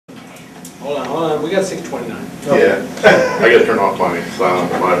Hold on, we got 6:29. Yeah, I gotta turn off my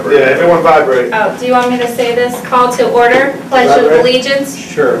silent vibrate. Yeah, everyone vibrate. Oh, do you want me to say this? Call to order, pledge of allegiance?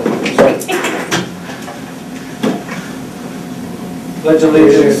 Sure. Pledge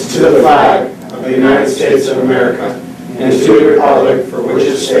allegiance to the flag of the United States of America and to the republic for which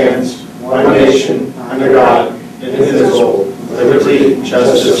it stands, one nation, under God, indivisible, with liberty and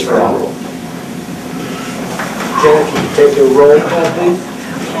justice for all. Janet, can you take a roll call, please?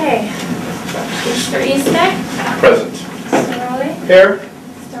 Okay. Mr. Eastick? Present. Mr. Rowley? Here.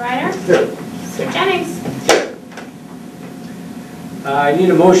 Mr. Reiner? Here. Mr. Jennings? I need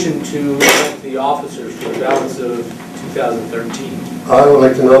a motion to elect the officers for the balance of 2013. I would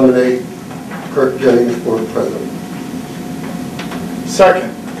like to nominate Kirk Jennings for president.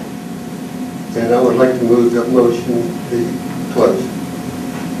 Second. And I would like to move that motion be closed.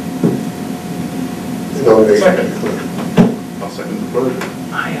 The nomination Second. be closed. I'll second the closure.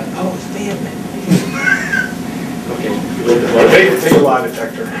 I oppose vehemently. Okay. Take a lie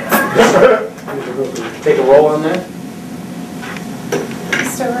detector. Take a roll on that?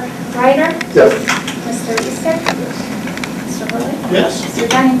 Mr. Reiner? Yes. Mr. Eastick? Mr. Rowley? Yes. Mr.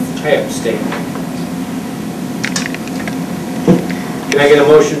 Jennings? I abstain. Can I get a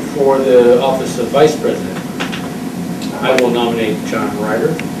motion for the office of vice president? I will nominate John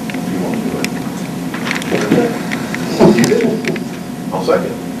Ryder. If you want to do it. I'll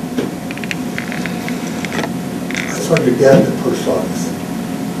second. It's hard to get at the post office.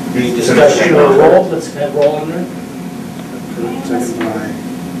 Any discussion or roll? Let's have roll on there.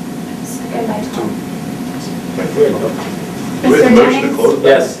 Second by Tom. Do we have a Mr. motion to Jennings? close that?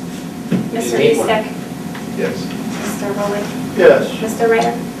 Yes. Mr. Eastick? Yes. Mr. Rowley? Yes. Mr.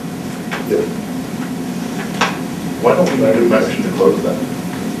 Reiner? Yes. Why don't we need a motion to close that?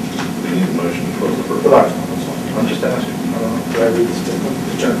 We need a motion to close the first. I'm just asking. I don't know. Do I read this?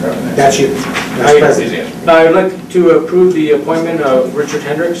 That's you. That's president. I'd like to approve the appointment of Richard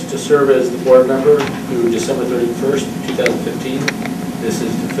Hendricks to serve as the board member through December 31st, 2015. This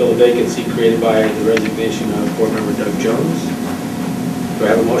is to fill a vacancy created by the resignation of board member Doug Jones. Do I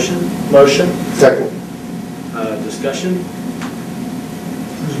have a motion? Motion. Second. Discussion?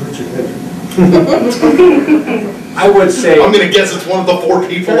 Who's Richard Hendricks? I would say... I'm gonna guess it's one of the 4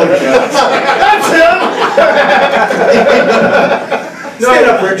 people in the Stand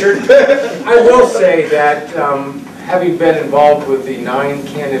up, Richard. I will say that having been involved with the 9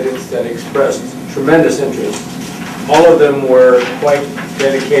 candidates that expressed tremendous interest, all of them were quite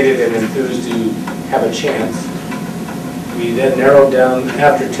dedicated and enthused to have a chance. We then narrowed down,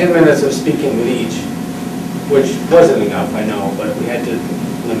 after 10 minutes of speaking with each, which wasn't enough, I know, but we had to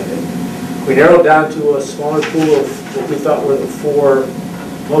limit it. We narrowed down to a smaller pool of what we thought were the 4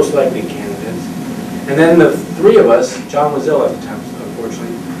 most likely candidates. And then the 3 of us, John was ill at the time,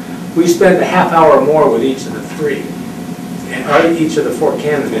 unfortunately, we spent a half hour more with each of the 3, and each of the 4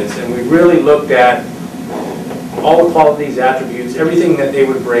 candidates, and we really looked at all the qualities, attributes, everything that they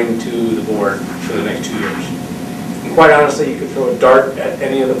would bring to the board for the next 2 years. And quite honestly, you could throw a dart at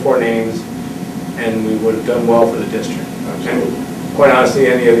any of the 4 names, and we would have done well for the district. And quite honestly,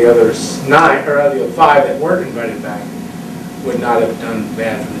 any of the other 9 or the 5 that weren't invited back would not have done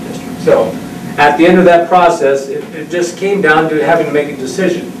bad for the district. So at the end of that process, it just came down to having to make a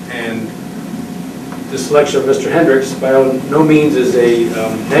decision. And the selection of Mr. Hendricks by no means is a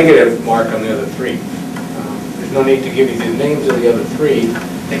negative mark on the other 3. There's no need to give you the names of the other 3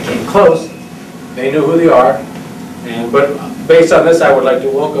 that came close. They know who they are. But based on this, I would like to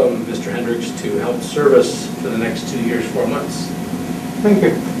welcome Mr. Hendricks to help serve us for the next 2 years, 4 months. Thank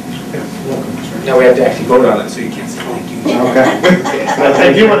you. Welcome. Now we have to actually vote on it, so you can't say thank you. Okay.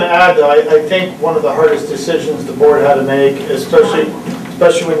 I do want to add, though, I think one of the hardest decisions the board had to make, especially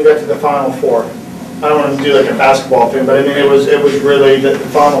when you get to the Final 4. I don't want to do like a basketball thing, but I mean, it was really, the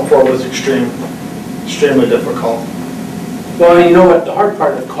Final 4 was extremely difficult. Well, you know what, the hard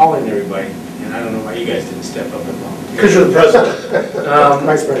part of calling everybody, and I don't know why you guys didn't step up and volunteer. Because you're the president.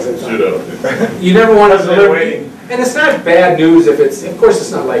 Vice president. Pseudo. You never want to deliver, waiting. and it's not bad news if it's, of course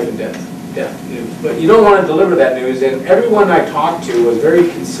it's not life and death news, but you don't want to deliver that news, and everyone I talked to was very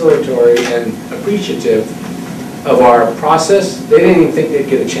conciliatory and appreciative of our process. They didn't even think they'd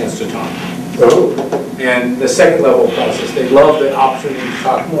get a chance to talk. Oh. And the second level process, they love the opportunity to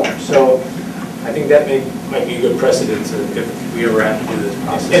talk more. So I think that might be a good precedent if we ever have to do this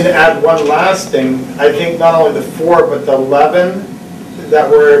process. And to add one last thing, I think not only the 4, but the 11 that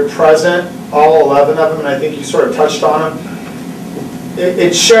were present, all 11 of them, and I think you sort of touched on them,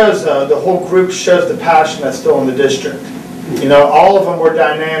 it shows, the whole group shows the passion that's still in the district. You know, all of them were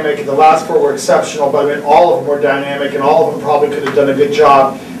dynamic, the last 4 were exceptional, but I mean, all of them were dynamic, and all of them probably could have done a good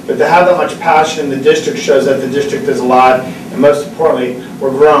job. but to have that much passion in the district shows that the district is alive, and most importantly,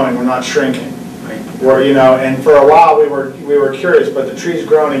 we're growing, we're not shrinking. We're, you know, and for a while we were curious, but the tree's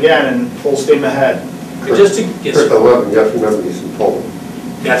growing again and full steam ahead. Just to get First 11, you have to remember he's in Poland.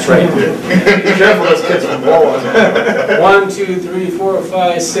 That's right. Be careful, those kids from Poland. 1, 2, 3, 4,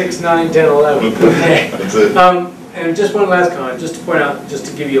 5, 6, 9, 10, 11. Okay. That's it. And just one last comment, just to point out, just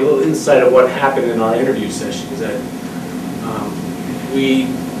to give you a little insight of what happened in our interview session, is that we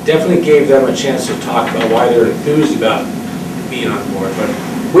definitely gave them a chance to talk about why they're enthused about being on board, but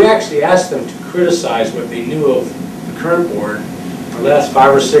we actually asked them to criticize what they knew of the current board, the last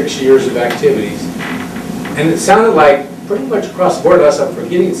 5 or 6 years of activities. And it sounded like pretty much across the board, unless I'm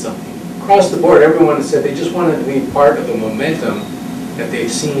forgetting something, across the board, everyone said they just wanted to be part of the momentum that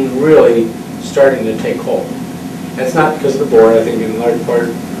they've seen really starting to take hold. That's not because of the board. I think in large part,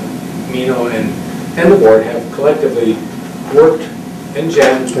 Mino and the board have collectively worked, and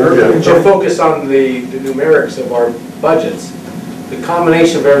Jen, to focus on the numerics of our budgets. The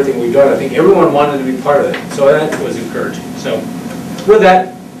combination of everything we've done, I think everyone wanted to be part of it, so that was encouraging. So with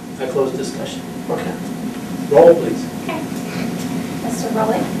that, I close discussion. Okay. Roll, please. Okay. Mr.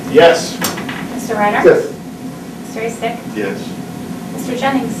 Rowley? Yes. Mr. Ryder? Yes. Mr. Eastick? Yes. Mr.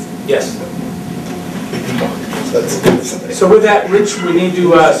 Jennings? Yes. That's good. So with that, Rich, we need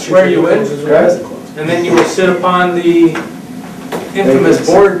to swear you in, and then you will sit upon the infamous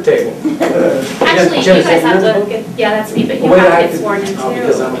board table. Actually, you Jen, guys have you- to, yeah, that's me, but you Wait, have I to have get to- sworn in oh,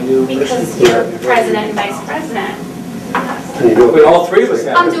 because I'm a new too. Because person. you're president and vice president. Can you do Wait, it? all three of us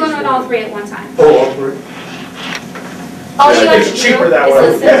have. I'm to be doing it sworn all in. three at one time. Oh, all three? All you Yeah, have it's to do cheaper that is way.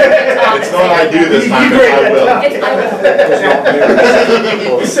 listen to me talk. It's not I do this time, but I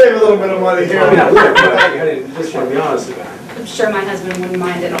will. You save a little bit of money here. I mean, I would, but I just want to be honest about it. I'm sure my husband wouldn't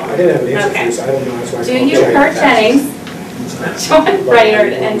mind at all. I didn't have an answer for Okay. you, so I don't know, that's why I Do called you, Jay. Kurt Jennings, John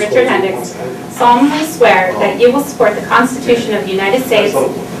Reynard, and Richard Hendricks solemnly swear that you will support the Constitution of the United States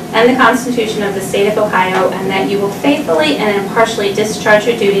and the Constitution of the State of Ohio, and that you will faithfully and impartially discharge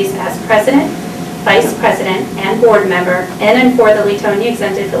your duties as President, Vice President, and Board Member in and for the Leetonia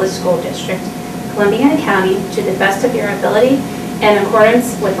Exempted Village School District, Columbiana County, to the best of your ability, in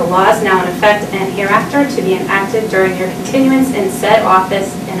accordance with the laws now in effect and hereafter to be enacted during your continuance in said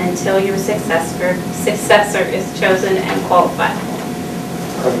office and until your successor is chosen and qualified.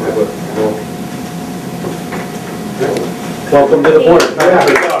 Welcome to the board. I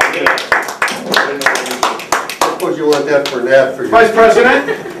suppose you want that for Nat for your... Vice President?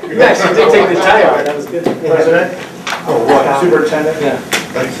 You actually did take the tie off, that was good. President? Oh, what? Superintendent? Yeah.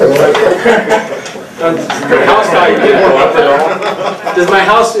 Your house value did go up at all. Does my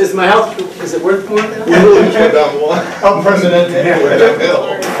house, is it worth more now? El Presidente.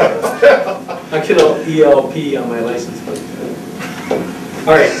 I get an ELP on my license plate.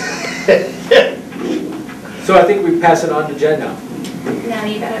 All right. So I think we pass it on to Jen now. Now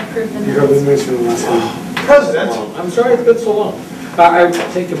you gotta approve the You heard the minutes. minutes from the last one. President? I'm sorry it's been so long. I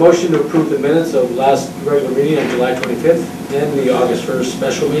take a motion to approve the minutes of last regular meeting on July 25th and the August 1st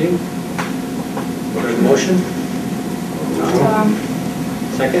special meeting. There's a motion?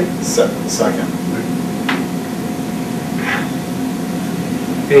 Second? Second.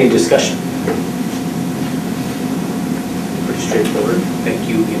 Any discussion? Pretty straightforward. Thank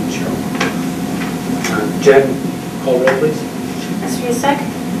you again, Cheryl. Jen, call roll, please. Mr. Eastick?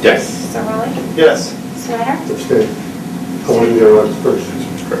 Yes. Mr. Rowley? Yes. Mr. Ryder? Abstain. I want to go on first.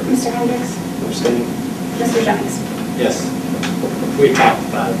 Mr. Hendricks? Abstaining. Mr. Jennings? Yes. We talked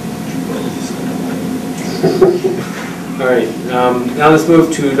about it. All right, now let's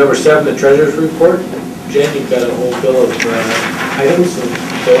move to number 7, the treasurer's report. Jen, you've got a whole bill of items, so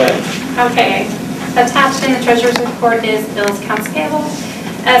go ahead. Okay. Attached in the treasurer's report is bills, accounts payable,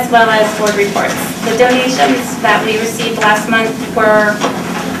 as well as board reports. The donations that we received last month were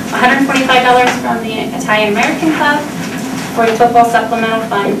 $125 from the Italian American Club for the football supplemental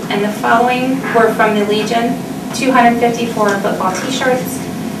fund, and the following were from the Legion: $250 for football t-shirts,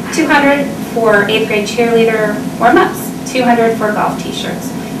 $200 for 8th grade cheerleader warm-ups, $200 for golf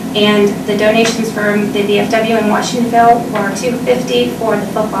t-shirts. And the donations from the VFW in Washingtonville were $250 for the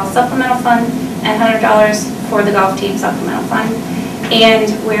football supplemental fund and $100 for the golf team supplemental fund.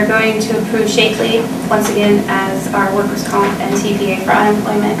 And we're going to approve Shakely once again as our workers' comp and TPA for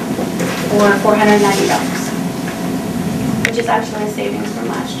unemployment for $490, which is actually a savings from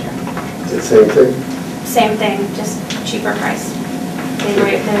last year. Is it same thing? Same thing, just cheaper price. They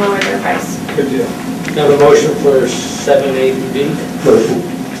lowered their price. Good deal. Now the motion for 7, 8, and D. Motion.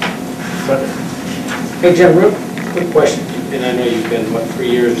 Hey, Jen, real quick question, and I know you've been, 3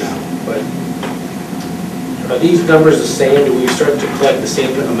 years now, but Are these numbers the same? Do we start to collect the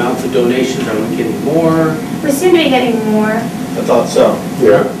same amounts of donations? Are we getting more? We seem to be getting more. I thought so.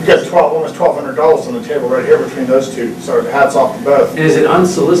 Yeah. You got almost $1,200 on the table right here between those two, so hats off to both. And is it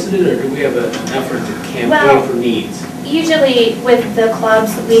unsolicited, or do we have an effort to Well- campaign for needs? Usually with the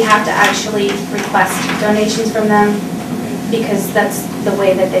clubs, we have to actually request donations from them because that's the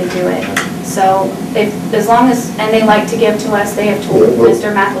way that they do it. So as long as, and they like to give to us, they have told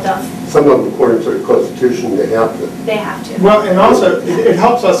Mr. McElduff, Some of them, according to the Constitution, they have to. they have to. Well, and also, it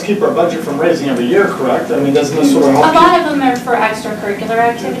helps us keep our budget from raising every year, correct? I mean, doesn't this sort of help? A lot of them are for extracurricular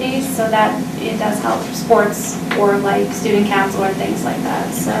activities, so that it does help sports or like student council or things like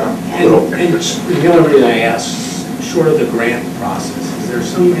that, so. yeah. And the only reason I ask, short of the grant process, is there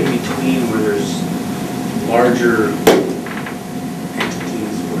something in between where there's larger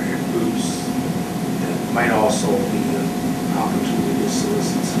entities or groups that might also be an opportunity to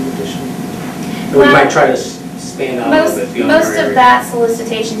solicit some additional? Or we Well, might try to span out a little bit beyond our Most area. of that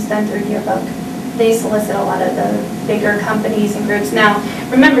solicitation's done through Yearbook. They solicit a lot of the bigger companies and groups. Now,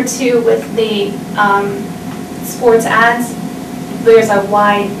 remember too, with the sports ads, there's a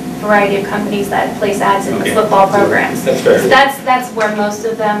wide variety of companies that place ads in the Okay. football programs. That's fair. So that's where most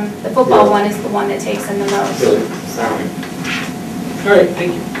of them, the football one is the one that takes in the most. Yeah. So, All right,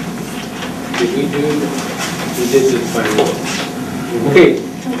 thank you. Did we did the final vote. Okay,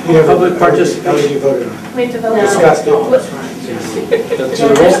 public How did participation. you vote on it? we have to vote. No. Discussed it. Oh, that's right. That's No, a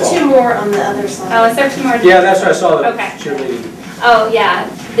roll there's two call. more on the other side. Oh, is there two more? Yeah, that's what I saw, that Okay. cheerleading. Oh, yeah,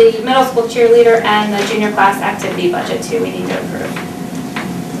 the middle school cheerleader and the junior class activity budget too, we need to approve.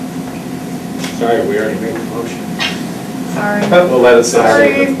 Sorry, we already made the motion. Sorry. We'll let it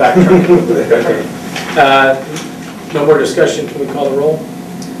Sorry. slide. Backtrack. No more discussion, can we call the roll?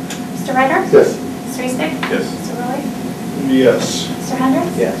 Mr. Ryder? Yes. Mr. Eastick? Yes. Mr. Rowley? Yes. Mr.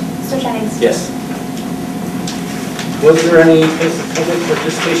 Hendricks? Yes. Mr. Jennings? Yes. Was there any public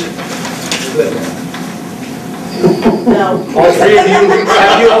participation? No. All three of you,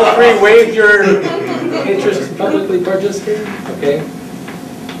 have you all three waived your interest in publicly participating? Okay.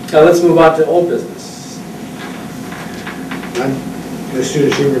 Now let's move on to old business. None. The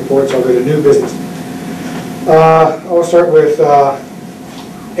student achievement reports, I'll go to new business. I'll start with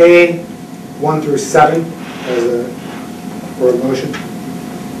A, 1 through 7, for a motion.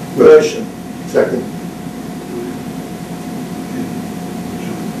 Motion. Second.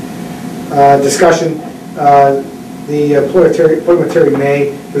 Discussion, the parliamentary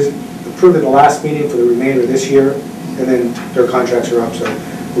May was approved at the last meeting for the remainder of this year, and then their contracts are up, so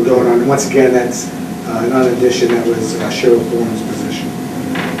we're going on. And once again, that's another addition, that was Cheryl Thorne's position.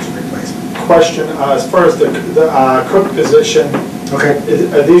 It's a replacement. Question, as far as the cook position, Okay.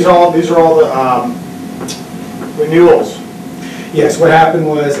 these are all the renewals? Yes, what happened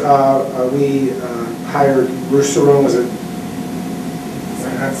was, we hired Bruce Saron, was it?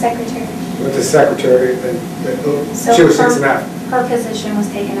 Secretary. With the secretary, and So she was 6.5. her position was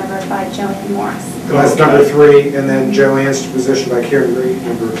taken over by Joanne Morris. And that's number 3, and then Joanne's position by Karen Reed,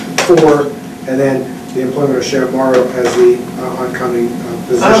 number 4, and then the employment of Sharon Morrow as the oncoming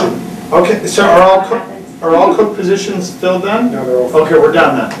position. Okay, so are all cook positions filled then? Now they're all. Okay, we're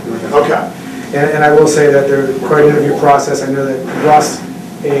done then. Okay. And I will say that there's quite an interview process. I know that Russ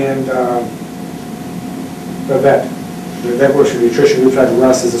and Yvette works for nutrition. We've had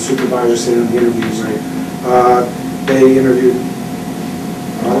Russ as a supervisor sitting in the interviews. They interviewed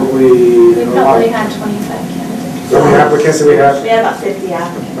probably We a probably lot. had 25 candidates. How many applicants do we have? We had about 50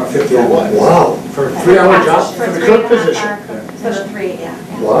 applicants. About 50 applicants. Wow. For a 3-hour job? For For the three cook and a half position. hour cook For the position. 3,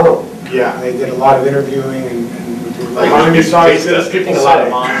 yeah. Wow. Yeah. They did a lot of interviewing and How many times did Getting people a lot of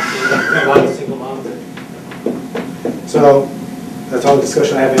say? moms, a lot of single moms. so that's all the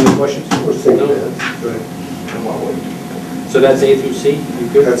discussion. I have any questions? I was thinking No. that. Go ahead. So that's A through C, you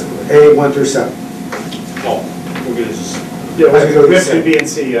good? That's A, 1 through 7. Oh, we're gonna just, Yeah, As we go to we have to the- do B and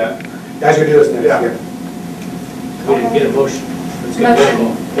C yet. As we do this next, Yeah. yeah. we didn't get a motion. Let's get a roll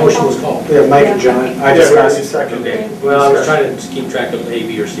call. Motion was called. We have Mike and John. I Yeah, discussed. we second. Okay, well, I was trying to just keep track of A,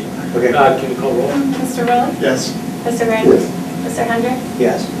 B, or C. Okay. Can we call roll? Mr. Rowley? Yes. Mr. Randall? Yes. Mr. Hendricks?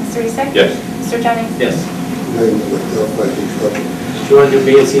 Yes. Mr. Eastick? Yes. Mr. Jennings? Yes. I didn't know if I could trouble. Do you want to do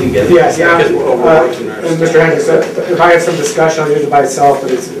B and C together? Yes, yeah. Because we're overworking ours. And Mr. Hendricks, if I had some discussion, I'll do it by itself,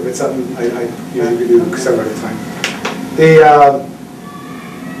 but if it's something I usually do several at a time.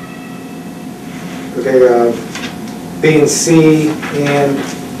 B and C, and,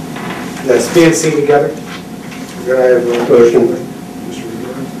 yes, B and C together. Could I have a motion? Mr.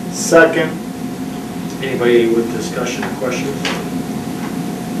 Rivera? Second. Anybody with discussion or questions?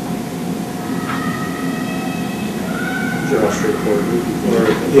 They're all straightforward.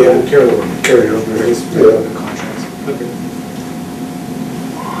 Or Yeah, we'll carry it over. It's, Okay.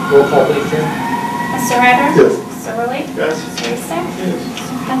 Roll call, please, Jim. Mr. Ryder? Yes. Mr. Rowley? Yes. Mr. Eastick? Yes.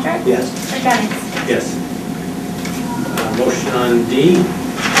 Mr. Hendricks? Yes. Mr. Jennings? Yes. Motion on D.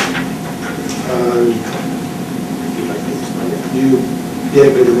 If you'd like to explain it. You did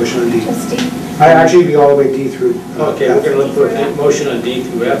make a motion on D. Just D. I actually be all the way D through. Okay, we're F. going to look for a motion on D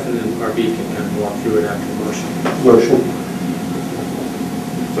through F, and then RB can kind of walk through it after the motion. Motion.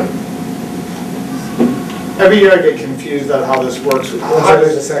 Every year I get confused on how this works.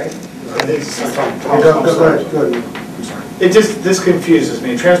 There's a second. Go ahead. I'm sorry. This confuses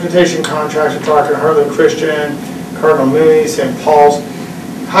me. Transportation contracts, we're talking Harlan Christian, Cardinal Mooney, St. Paul's.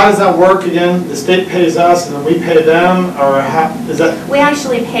 How does that work again? The state pays us and then we pay them, or how, is that? We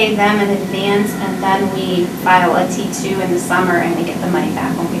actually pay them in advance, and then we file a T2 in the summer, and we get the money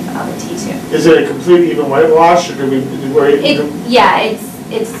back when we file the T2. Is it a complete even whitewash, or do we? Yeah,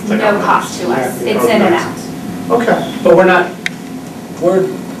 it's like no a- cost to us. Yeah. It's in and out. Okay. But we're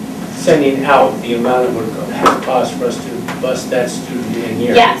sending out the amount it would have cost for us to bus that student in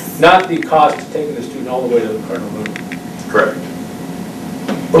here. Yes. Not the cost of taking the student all the way to the Cardinal Moon. Correct.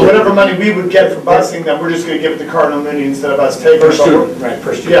 But whatever money we would get for busing them, we're just gonna give it to Cardinal Mooney instead of us taking it. Per student, right,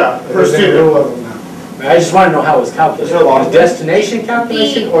 per student. Yeah, per There's a rule student. of them now. I just want to know how it was calculated. Is there a law? The destination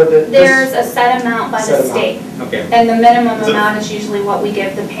calculation or the? There's a set amount by Set the amount. state, Okay. and the minimum Is it- amount is usually what we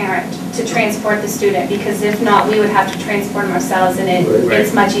give the parent to transport the student, because if not, we would have to transport them ourselves, and Right.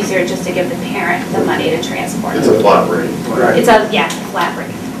 it's much easier just to give the parent the money to transport. It's a flat rate. Right. It's a, yeah, flat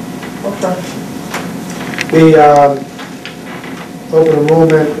rate. The open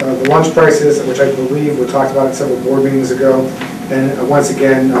enrollment, the lunch prices, which I believe we talked about at several board meetings ago. And once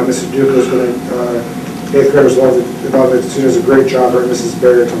again, Mrs. Duke is going to, 8th graders love it. She does a great job, her and Mrs.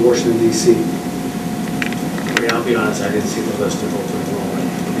 Barrett to Washington DC. Yeah, I'll be honest, I didn't see the list of open enrollment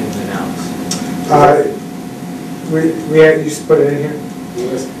ins and outs. You just put it in here?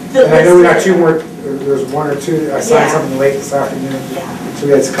 The list. The And I know we got list- two more, there's one or two, I signed Yeah. something late this afternoon. Yeah. So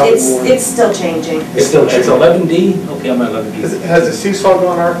we had a couple more. It's still changing. It's still, it's 11D? Okay, I'm at 11D. Has the seesaw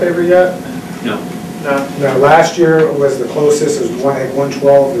gone in our favor yet? No. No. Now, last year was the closest, it was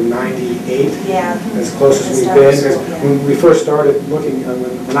 112 to 98. Yeah. As close as we've been, because when we first started looking,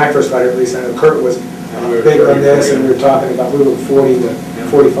 when I first started, at least, I know Kurt was big on this, and we were talking about, we were 40 to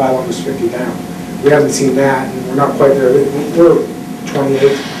 45, almost 50 down. We haven't seen that, and we're not quite there. We're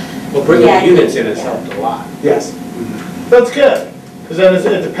 28, Well, bringing Yeah. the units in has helped a lot. yes. That's good, because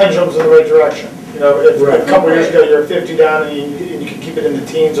then the pendulum's in the right direction. You know, if Right. a couple years ago, you're 50 down and you can keep it in the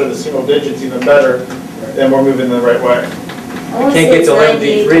teens or the single digits even better, then we're moving in the right way. I can't get to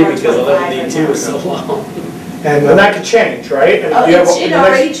 11D3 because 11D2 is so long. And And that could change, right? And Oh, you have- it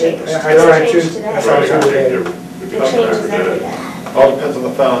already changed. I It tried to, changed today. I tried to today. It changes every day. All depends on the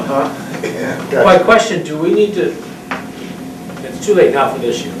phone, huh? My question, do we need to, it's too late now for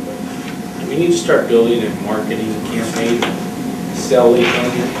this year, but do we need to start building a marketing campaign to sell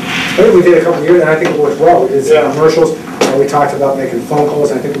leetonia? I think we did a couple of years, and I think it worked well. We did Yeah. some commercials, and we talked about making phone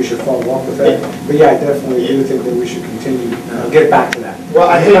calls, and I think we should follow up with that. But yeah, I definitely do think that we should continue, get back to that. Well,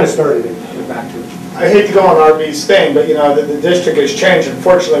 I We kind of hate, started it, get back to it. I hate to go on RB's thing, but you know, the district has changed.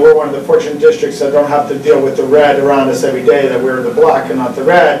 Unfortunately, we're one of the fortunate districts that don't have to deal with the red around us every day, that we're the black and not the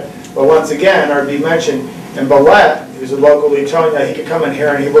red. But once again, RB mentioned, in Ballet, who's a local Leetonia, he could come in here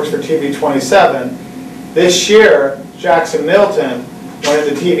and he works for TV 27. This year, Jackson Milton went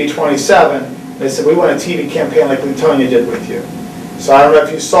into TV 27. They said, we want a TV campaign like Leetonia did with you. So I don't know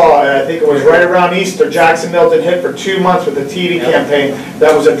if you saw it, I think it was right around Easter, Jackson Milton hit for 2 months with a TV campaign.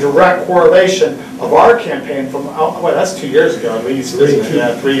 That was a direct correlation of our campaign from, well, that's 2 years ago at least, isn't it?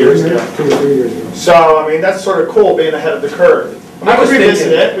 Yeah, 3 years ago. 2 or 3 years ago. So, I mean, that's sort of cool, being ahead of the curve. I was We could revisit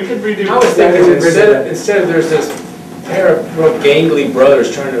thinking- it, we could redo. I was thinking, instead of there's this pair of real gangly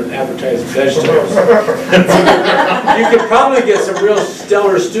brothers trying to advertise vegetables, you could probably get some real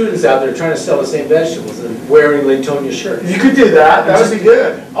stellar students out there trying to sell the same vegetables and wearing Leetonia shirts. You could do that, that would be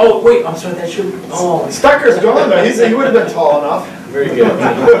good. Oh, wait, I'm sorry, that should, oh, Stucker's gone though, he would have been tall enough. very good.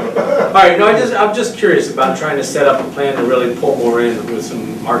 All right, no, I'm just curious about trying to set up a plan to really pull more in with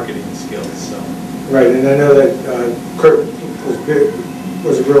some marketing skills, so. Right, and I know that Kurt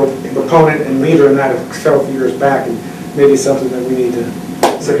was a real proponent and leader in that several years back, and maybe something that we need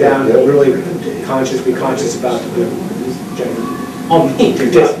to sit down and really be conscious about the gender. Oh, me,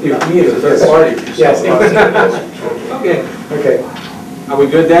 just, me as a third party. Yes. Okay, Okay, are we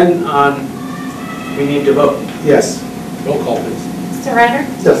good then on, we need to vote? yes. Roll call, please. Mr. Ryder?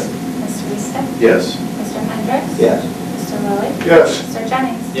 Yes. Mr. Eastick? Yes. Mr. Hendricks? Yes. Mr. Rowley? Yes. Mr.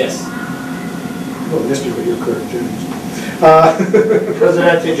 Jennings? Yes. Well, Mr., but you're Kurt Jennings.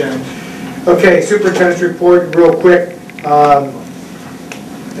 Presidente Jennings. Okay, superintendent's report, real quick. Didn't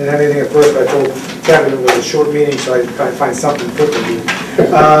have anything at first, but I told Kevin it was a short meeting, so I tried to find something quick to do.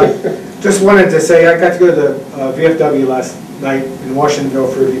 Just wanted to say, I got to go to the VFW last night in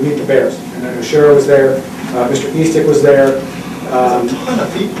Washingtonville for the Meet the Bears. And I know Cheryl was there, Mr. Eastick was there. There's a ton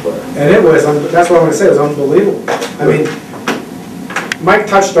of people there. And it was, that's what I want to say, it was unbelievable. I mean, Mike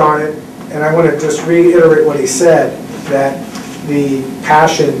touched on it, and I want to just reiterate what he said, that the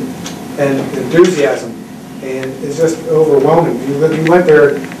passion and enthusiasm, and it's just overwhelming. You went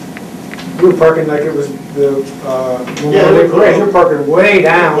there, we were parking like it was the Memorial Day Parade. We were parking way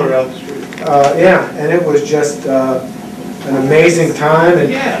down. Yeah, and it was just an amazing time,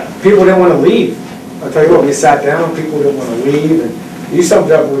 and people didn't want to leave. I'll tell you what, we sat down, people didn't want to leave, and you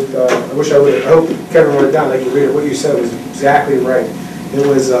summed up with, I wish I would, I hope Kevin wrote it down, like you read it, what you said was exactly right. It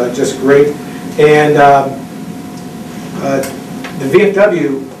was just great. And the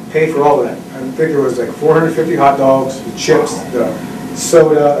VFW paid for all of that. I think there was like 450 hot dogs, the chips, the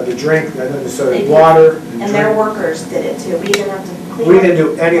soda, the drink, the soda, water. And their workers did it too. We didn't have to clean up. We didn't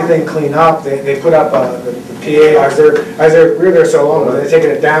do anything clean up. They put up the PA. I was there, we were there so long, but they're taking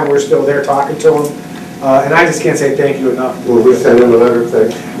it down, we're still there talking to them. And I just can't say thank you enough. Will we send them a letter,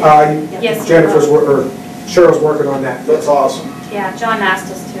 thank Yes. Jennifer's, or Cheryl's working on that. That's awesome. Yeah, John asked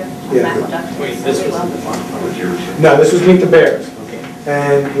us to. Yeah. Wait, this was the bonfire, was yours? No, this was Meet the Bears. Okay.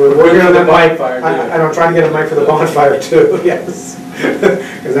 And we're working on that mic. Bonfire, too. And I'm trying to get a mic for the bonfire too, yes.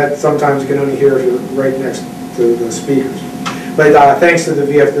 Because that sometimes you can only hear if you're right next to the speakers. But thanks to the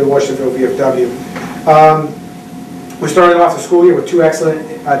Washingtonville VFW. We started off the school year with 2 excellent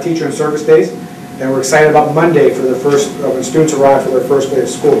teacher and service days. And we're excited about Monday for the first, when students arrive for their first day of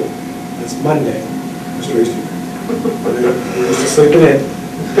school. It's Monday, Mr. Easter. We're just sleeping in.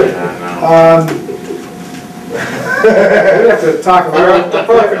 We have to talk about The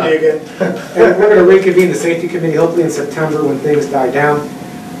property again. and we're going to reconvene the safety committee hopefully in September when things die down.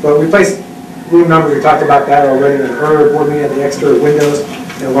 But we placed room numbers, we talked about that already in an earlier board meeting, at the exterior windows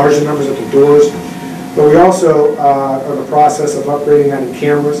and larger numbers at the doors. But we also are in the process of upgrading that in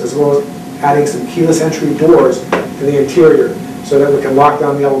cameras, as well as adding some keyless entry doors to the interior so that we can lock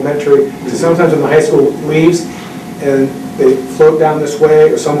down the elementary. Because sometimes when the high school leaves and they float down this way,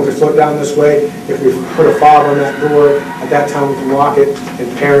 or someone could float down this way, if we put a fob on that door, at that time we can lock it,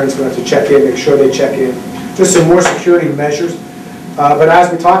 and parents will have to check in, make sure they check in. Just some more security measures. But as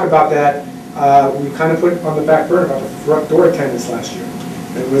we talk about that, we kind of put on the back burner about the front door attendance last year.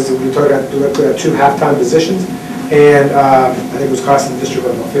 It was, we talked about 2 half-time positions, and I think it was costing the district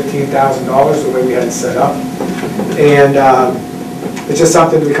about $15,000 the way we had it set up. And it's just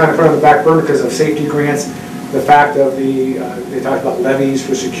something we kind of put on the back burner because of safety grants, the fact of the, they talked about levies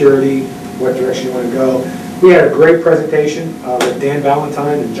for security, what direction you want to go. We had a great presentation with Dan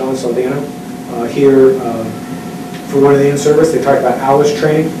Valentine and John Saldana here for one of the in-service. They talked about hours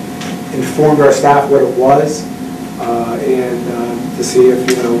training, informed our staff what it was, and to see if,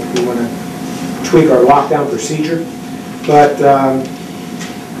 we want to tweak our lockdown procedure. But,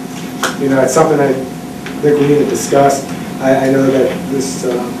 it's something I think we need to discuss. I know that this,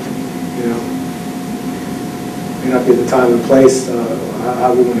 may not be the time and place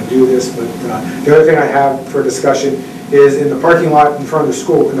how we want to do this, but the other thing I have for discussion is in the parking lot in front of the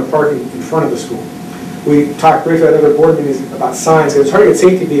school, in the parking in front of the school. We talked briefly at other board meetings about signs, because it's hard to get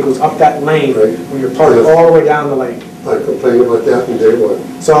safety vehicles up that lane when you're parked all the way down the lane. I complained about that from day one.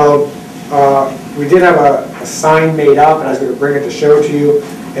 So we did have a sign made up, and I was going to bring it to show to you,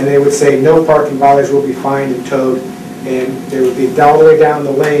 and they would say no parking violators will be fined and towed, and they would be all the way down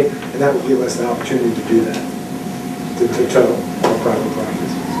the lane, and that would give us the opportunity to do that, to tow our private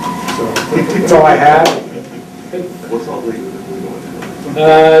properties. So that's all I have. What's all legal that we going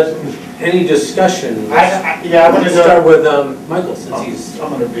to? Any discussion? I want to Let's start with Michael, since he's... I'm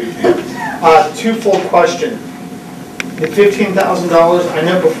going to be twofold question. The $15,000, I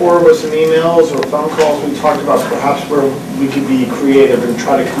know before with some emails or phone calls, we talked about perhaps where we could be creative and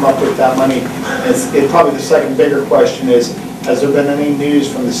try to come up with that money. Probably the second bigger question is, has there been any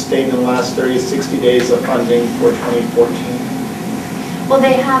news from the state in the last 30 to 60 days of funding for 2014? Well,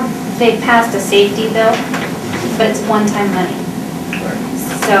 they passed a safety bill, but it's one-time money.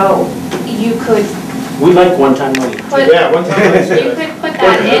 So you could We like one-time money. put, Yeah, one time. you could put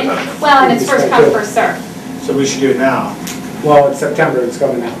that in, well, and it's first come, first served. So we should do it now. Well, it's September, it's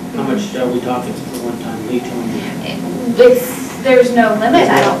coming out. How much are we talking for one time, leetonia? There's no limit,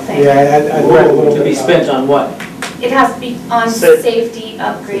 I don't think. Yeah, I'd read a little bit. To be spent on what? It has to be on Safe. safety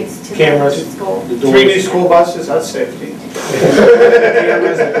upgrades to Cameras. the school. The 3 new doors. school buses, that's safety.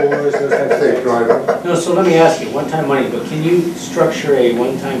 Cameras and doors, those types of Safe things. driver. No, so let me ask you, one-time money, but can you structure a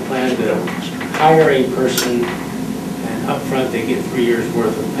one-time plan to hire a person and upfront they get 3 years'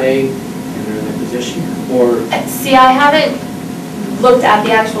 worth of pay and they're in a position? Or, See, I haven't looked at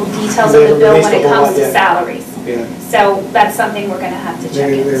the actual details They of the bill released when it the whole comes lot to yet. salaries. Yeah. So that's something we're gonna have to check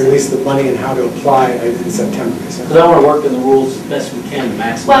They into. released the money and how to apply it in September. because I want to work in the rules as best we can to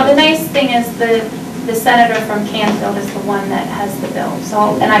maximize. Well, the nice thing is the senator from Canfield is the one that has the bill.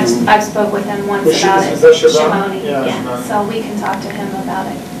 So, and I've spoke with him once Was she- about it. is that Shimon? Shimoni, Yeah, yeah. Shimon. So we can talk to him about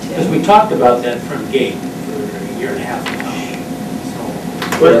it Because too. we talked about that front gate for a year and a half now.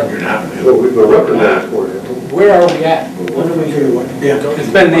 So You're not. So we've been working on it for you. where are we at? What are we doing? Yeah. It's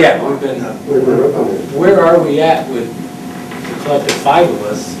been, yeah, we've been, We've been working on it. where are we at with the collective 5 of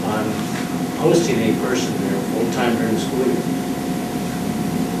us on hosting a person there full-time during the school year?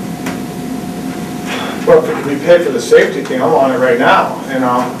 Well, if it can be paid for the safety thing, I'm on it right now, you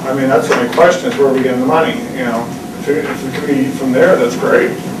know? I mean, that's the only question, is where are we getting the money, you know? If it could be from there, that's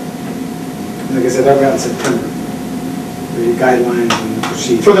great. Like I said, I've got in September, the guidelines and the For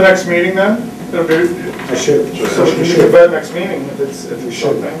procedure. the next meeting then? It'll be, I should. so we can do the next meeting if it's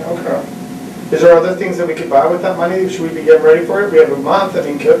something, okay. Is there other things that we could buy with that money? Should we be getting ready for it? We have a month, I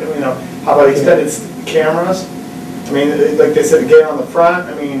mean, you know, how about extended cameras? I mean, like they said, again on the front,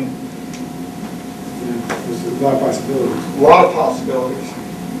 I mean, There's a lot of possibilities. a lot of possibilities.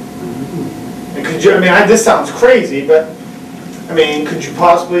 And could you, I mean, this sounds crazy, but, I mean, could you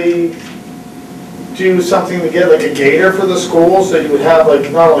possibly do something to get like a gator for the school, so you would have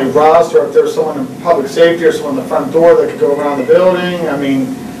like not only Russ, or if there was someone in public safety or someone in the front door that could go around the building? I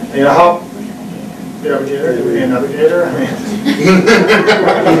mean, you know, how, you have a gator, do we need another gator? I mean,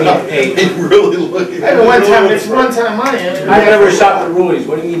 It really looking. I mean, one time, it's one-time money. I mean, I've never shot the Rulies,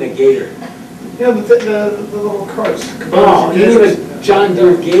 what do you mean a gator? You know, the little carts. Oh, you mean a John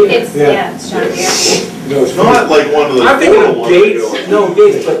Deere gator? It's, Yeah. yeah, it's John Deere. No, it's Not like one of those. I'm thinking little of ones that gates, go like- no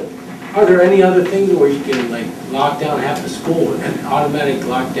gates, but are there any other things where you can like lock down half the school and automatic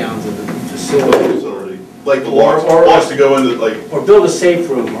lockdowns of the facility? Facility. Like the locks, locks to go into like, Or build a safe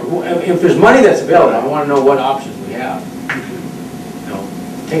room, or if there's money that's available, I wanna know what options we have. You know,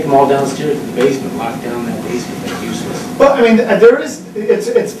 take them all downstairs to the basement, lock down that basement, that's useless. Well, I mean, there is,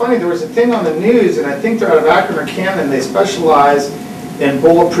 it's funny, there was a thing on the news, and I think they're out of Akron or Canton, they specialize in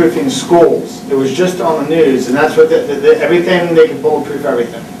bulletproofing schools. It was just on the news, and that's what, everything, they can bulletproof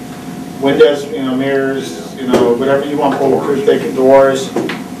everything. Windows, you know, mirrors, you know, whatever you want bulletproof, they can, doors,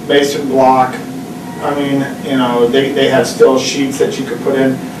 mason block. I mean, you know, they have still sheets that you could put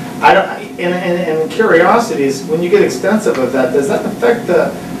in. I don't, and curiosity is, when you get extensive of that, does that affect the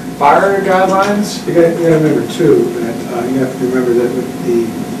fire guidelines? You gotta remember too, that you have to remember that with the,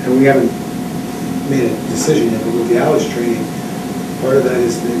 and we haven't made a decision yet, but with the hours training, part of that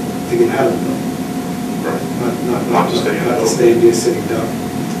is to get out of the building. Not to stay and be a sitting duck,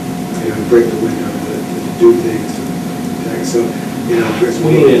 you know, break the window, to do things, so, you know.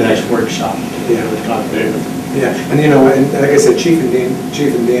 We need a nice workshop. Yeah. To talk about. Yeah, and you know, and like I said, Chief and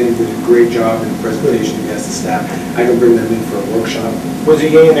Danny did a great job in the presentation against the staff. I can bring them in for a workshop. Was you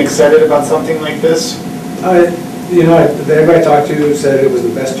getting excited about something like this? You know, everybody I talked to said it was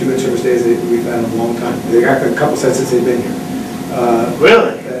the best 2 in-service days that we've had in a long time. They got a couple sets since they've been here.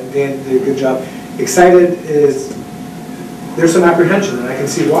 Really? Dan did a good job. Excited is, there's some apprehension, and I can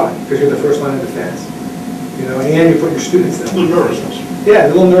see why, because you're the first line of defense. You know, and you're putting your students a there. little nervousness. Yeah, a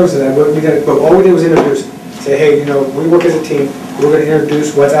little nervous of that, but all we did was introduce, say, hey, you know, we work as a team, we're gonna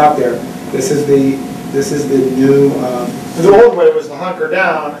introduce what's out there. This is the new, The old way was to hunker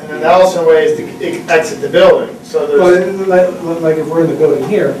down, and then the Ellison way is to exit the building, so there's. well, like if we're in the building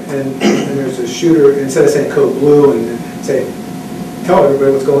here, and there's a shooter, instead of saying code blue, and then say, tell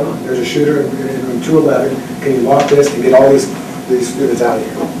everybody what's going on. There's a shooter in room 211, can you lock this and get all these students out of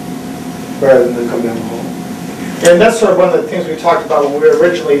here, rather than them come down the hall. And that's sort of one of the things we talked about when we were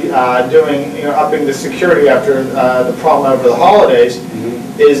originally doing, you know, upping the security after the problem over the holidays,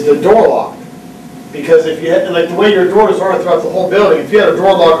 is the door lock. Because if you had, like the way your doors are throughout the whole building, if you had a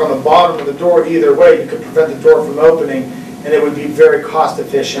door lock on the bottom of the door either way, you could prevent the door from opening, and it would be very cost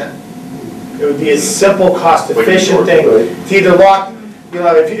efficient. It would be a simple, cost efficient thing to either lock, you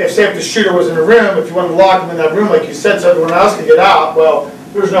know, say if the shooter was in a room, if you wanted to lock him in that room like you said so everyone else could get out, well,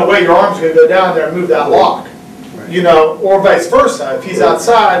 there's no way your arm's going to go down there and move that lock. You know, or vice versa. If he's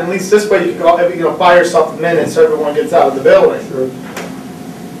outside, at least this way you can go, you know, buy yourself a minute so everyone gets out of the building. Sure.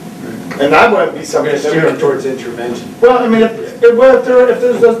 And that wouldn't be I'm something gonna that steer we them towards intervention. Well, I mean, if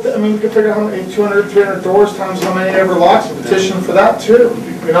there's those, I mean, you can figure out how many, 200, 300 doors times how many ever locks, and petition for that too.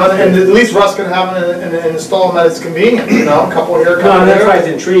 You know, and at least Russ can have it and install them at his convenience, you know, a couple here, a No, couple and that's why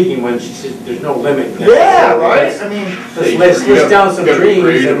there. it's intriguing when she says there's no limit. Yeah, right, I mean. Let's list down some You gotta be dreams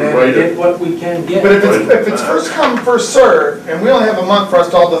creative and and then write get it. what we can get. But if it's first come, first served, and we only have a month for us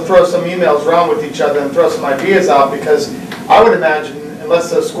to all to throw some emails around with each other and throw some ideas out, because I would imagine,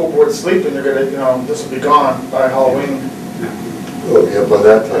 unless the school board's sleeping, they're gonna, you know, this will be gone by Halloween. Oh, yeah, by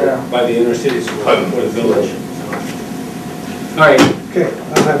that time. Yeah. By the inner city school or the village. All right, Okay,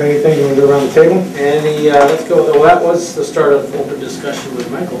 I don't have anything, you want to go around the table? and let's go, well, that was the start of open discussion with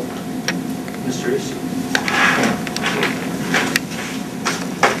Michael. Mr. East.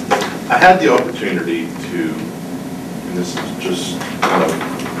 I had the opportunity to, and this is just kind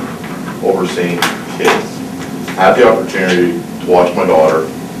of overseeing kids, I had the opportunity to watch my daughter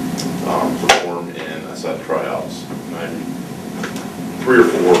perform in a set of tryouts, 3 or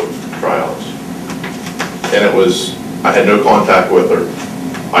 4 tryouts. And it was, I had no contact with her.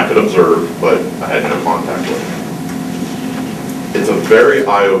 I could observe, but I had no contact with her. It's a very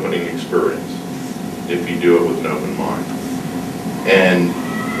eye-opening experience if you do it with an open mind. And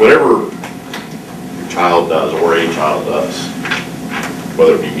whatever your child does, or a child does,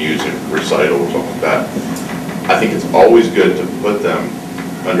 whether it be music, recital, or something like that, I think it's always good to put them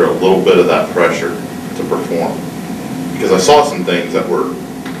under a little bit of that pressure to perform. Because I saw some things that were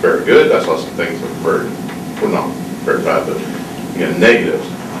very good, I saw some things that were not very bad, but again, negatives.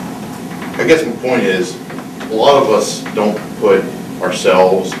 I guess my point is, a lot of us don't put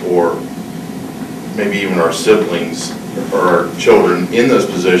ourselves, or maybe even our siblings or our children, in those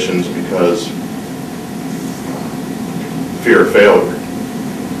positions because fear of failure.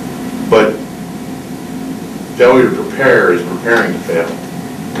 But failure to prepare is preparing to fail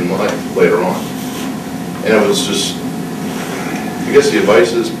in life later on. And it was just, I guess the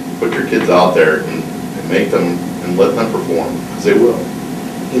advice is put your kids out there and make them and let them perform, because they will.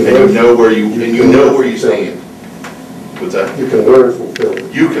 And you know where you stand. What's that? You can learn from failure.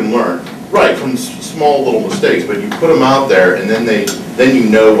 You can learn, right, from small little mistakes, but you put them out there, and then you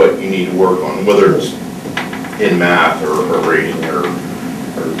know what you need to work on, whether it's in math or reading or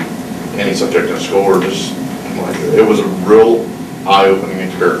any subject in school, or just like, it was a real eye-opening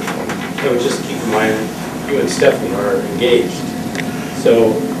experience for me. Yeah, but just keep in mind, you and Stephanie are engaged.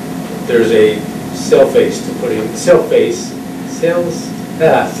 So there's a self-face to put in, self-face,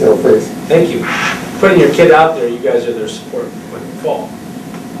 Self-face. thank you. Putting your kid out there, you guys are their support when they fall.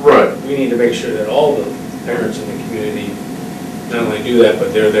 Right. We need to make sure that all the parents in the community not only do that,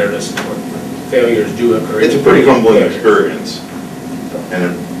 but they're there to support when failures do occur. It's a pretty humbling experience,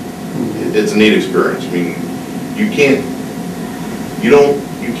 and it's a neat experience. I mean, you can't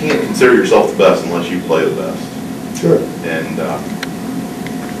consider yourself the best unless you play the best. Sure. And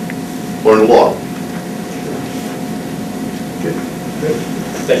learn a lot.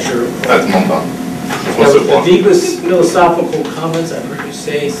 That's my thought. That's my The soapbox. deepest philosophical comments I've heard you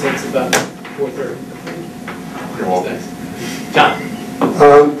say since about 4:30. You're welcome. John?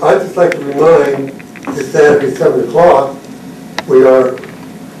 I'd just like to remind, this Saturday, 7 o'clock, we are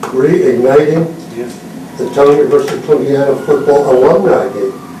reigniting the Tony versus Indiana football alumni game.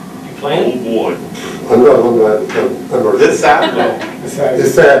 You Oh, playing? boy. I'm not alumni of the Tony. I'm This Saturday?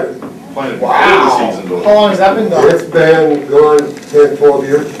 This Saturday. Playing a Wow. season. How long has that been done? It's been going 10, 12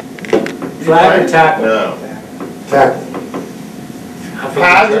 years. Flag or tackle? No. Tackle.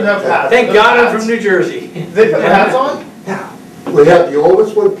 Pads or no pads? Thank No God I'm pads. from New Jersey. They put pads on? We have the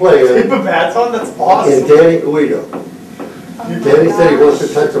oldest one They playing put pads on? That's in awesome. Danny Guido. Danny said he wants to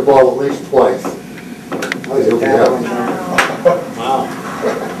touch the ball at least twice. He'll be happy. Wow.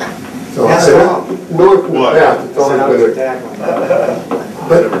 So That's I wrong. north and What? south, it's always been a,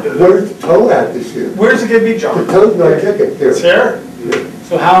 but where's the toe at this year? Where's it gonna be, The John? toe's not kicking It's here. here.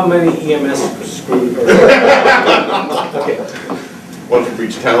 So how many EMS screwed? Okay. One from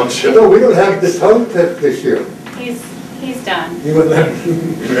each township. No, we don't have the toe test this year. He's done. You would let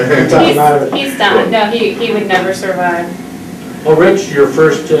He's done. No, he would never survive. Well, Rich, your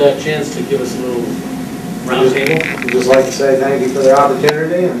first chance to give us a little round table. I'd just like to say thank you for the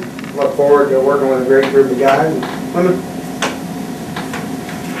opportunity and look forward to working with a great group of guys and women.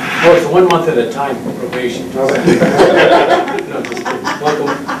 Oh, it's 1 month at a time probation. No, just kidding.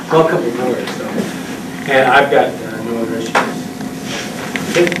 Welcome aboard, so. And I've got no other issues.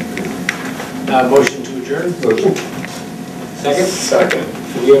 Okay. Motion to adjourn? Second? Second.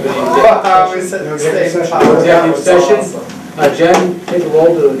 Do we have any We said No stay executive in power. executive That session? was awesome. Jen, take a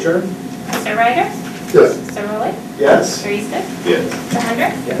roll to adjourn? Mr. Ryder? Yes. Mr. Rowley? Yes. Mr. Eastick? Yes. Mr.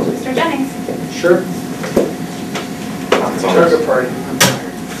 Hendricks? Yes. Mr. Jennings? Sure. It's almost- Toga party.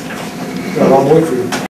 Got a long way for you.